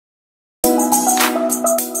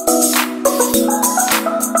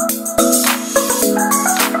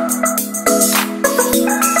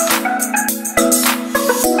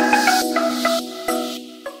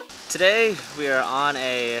we are on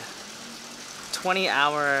a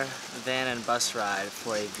 20-hour van and bus ride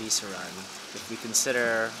for a visa run. If we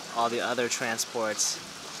consider all the other transports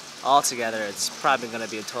all together, it's probably going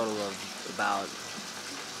to be a total of about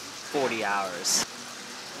 40 hours.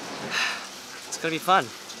 It's going to be fun.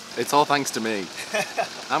 It's all thanks to me.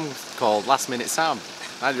 I'm called Last Minute Sam.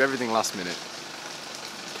 I do everything last minute.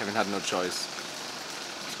 Kevin had no choice.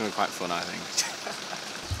 It's going to be quite fun, I think.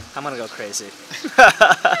 I'm gonna go crazy.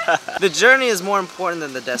 The journey is more important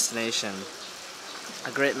than the destination.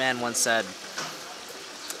 A great man once said.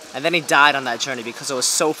 And then he died on that journey because it was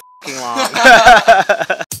so f***ing long.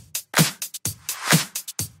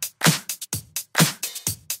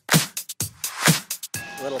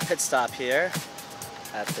 A little pit stop here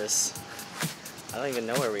at this, I don't even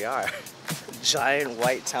know where we are. Giant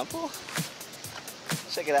white temple?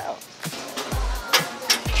 Check it out.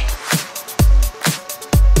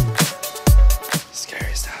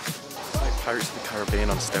 Scary stuff. Like Pirates of the Caribbean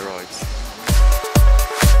on steroids.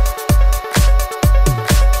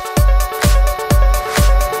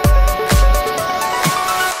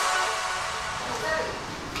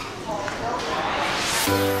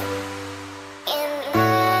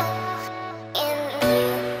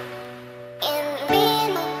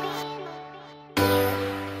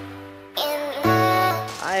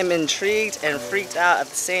 I am intrigued and freaked out at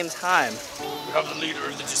the same time. We have the leader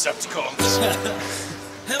of the Decepticons.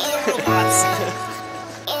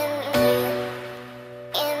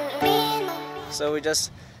 So we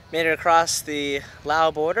just made it across the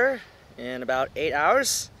Laos border in about 8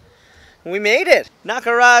 hours. We made it!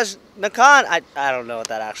 Nakaraj Nakan! I don't know what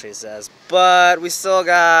that actually says, but we still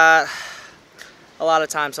got a lot of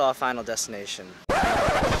time till our final destination.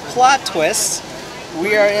 Plot twist,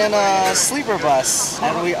 we are in a sleeper bus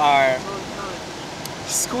and we are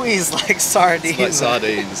squeezed like sardines. Like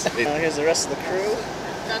sardines. Here's the rest of the crew.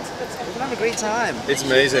 We're gonna have a great time. It's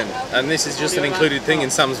amazing. And this is just an included thing in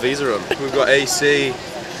Sam's visa run. We've got AC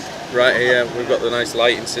right here. We've got the nice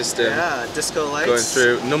lighting system. Yeah, disco lights. Going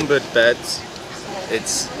through numbered beds.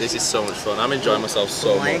 This is so much fun. I'm enjoying myself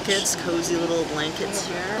so Blankets, cozy little blankets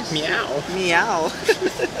here. Meow. Meow.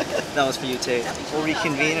 That was for you, Tate. We'll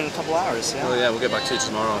reconvene in a couple hours, yeah? Oh yeah, we'll get back to it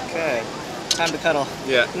tomorrow. Okay. Time to cuddle.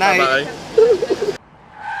 Yeah. Night. Bye-bye.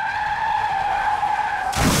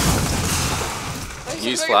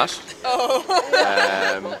 Newsflash.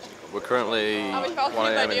 Oh. We're currently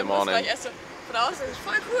 1 AM in the morning.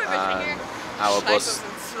 Our bus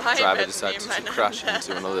driver decided to crash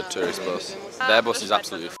into another tourist bus. Their bus is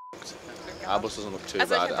absolutely f***ed. Our bus doesn't look too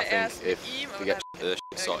bad. I think if we get the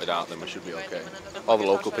shit sorted out, then we should be okay. All the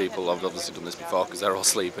local people have obviously done this before because they're all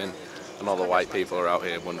sleeping, and all the white people are out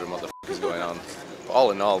here wondering what the f*** is going on. But all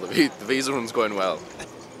in all, the visa run's going well.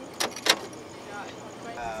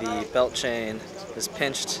 The belt chain is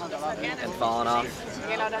pinched and fallen off,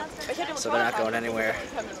 so they're not going anywhere.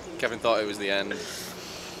 Kevin thought it was the end.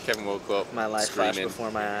 Kevin woke up My life screaming. flashed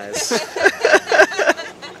before my eyes.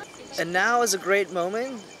 And now is a great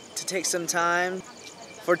moment to take some time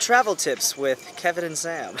for travel tips with Kevin and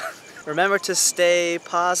Sam. Remember to stay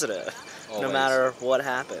positive, Always. no matter what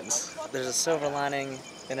happens. There's a silver lining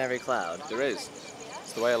in every cloud. There is.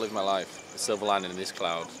 It's the way I live my life. The silver lining in this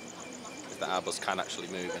cloud is that our bus can actually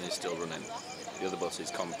move and is still running. The other bus is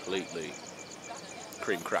completely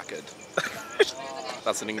cream crackered.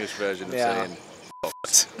 That's an English version of saying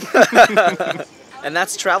fucked. And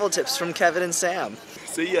that's travel tips from Kevin and Sam.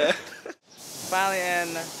 See ya. Finally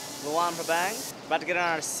in Luang Prabang. About to get on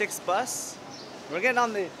our 6th bus. We're getting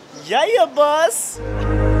on the Yaya bus.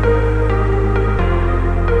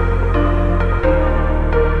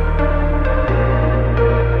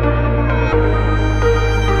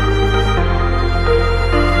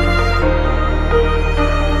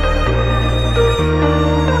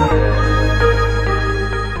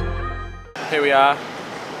 Here we are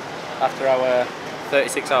after our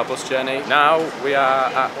 36-hour bus journey. Now we are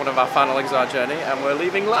at one of our final legs of our journey and we're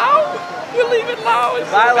leaving Laos! We're leaving Laos!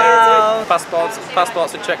 Bye Laos!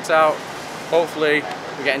 Passports are checked out. Hopefully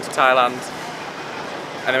we get into Thailand.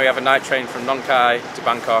 And then we have a night train from Nong Khai to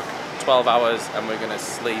Bangkok. 12 hours and we're gonna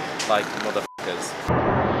sleep like motherfuckers.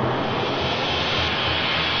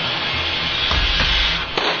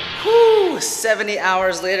 70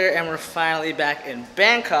 hours later and we're finally back in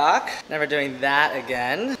Bangkok. Never doing that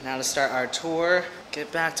again. Now to start our tour,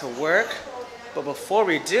 get back to work. But before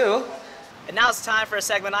we do, and now it's time for a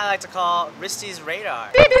segment I like to call Risty's Radar.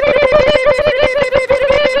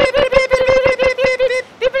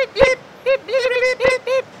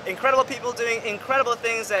 Incredible people doing incredible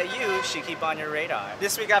things that you should keep on your radar.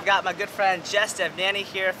 This week I've got my good friend Jess Devnani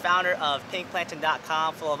here, founder of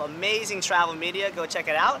pinkplankton.com, full of amazing travel media. Go check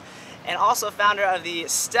it out. and also founder of the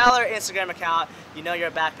stellar Instagram account, You Know You're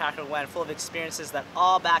a Backpacker When, full of experiences that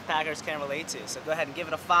all backpackers can relate to. So go ahead and give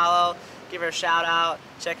it a follow, give her a shout out,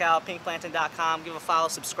 check out pinkplantain.com, give a follow,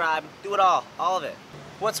 subscribe, do it all of it.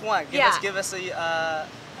 What's one? Give us a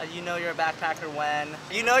You Know You're a Backpacker When.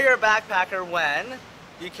 You know you're a backpacker when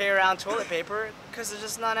you carry around toilet paper because there's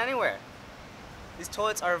just none anywhere. These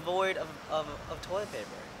toilets are void of toilet paper.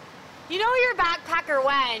 You know you're a backpacker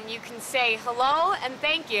when you can say hello and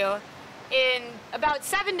thank you in about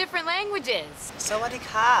 7 different languages. Sawadee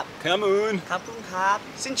krap. Kamoon. Kapun krap.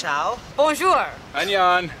 Xin chao. Bonjour.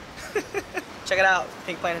 Anyan. Check it out,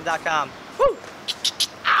 pinkplantain.com. Woo.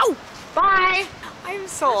 Ow. Bye. I'm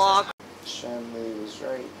so awkward. Shanley was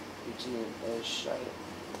right. Eugene is shite.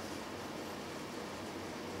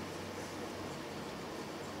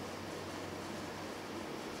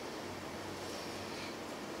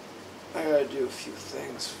 I gotta do a few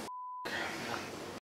things.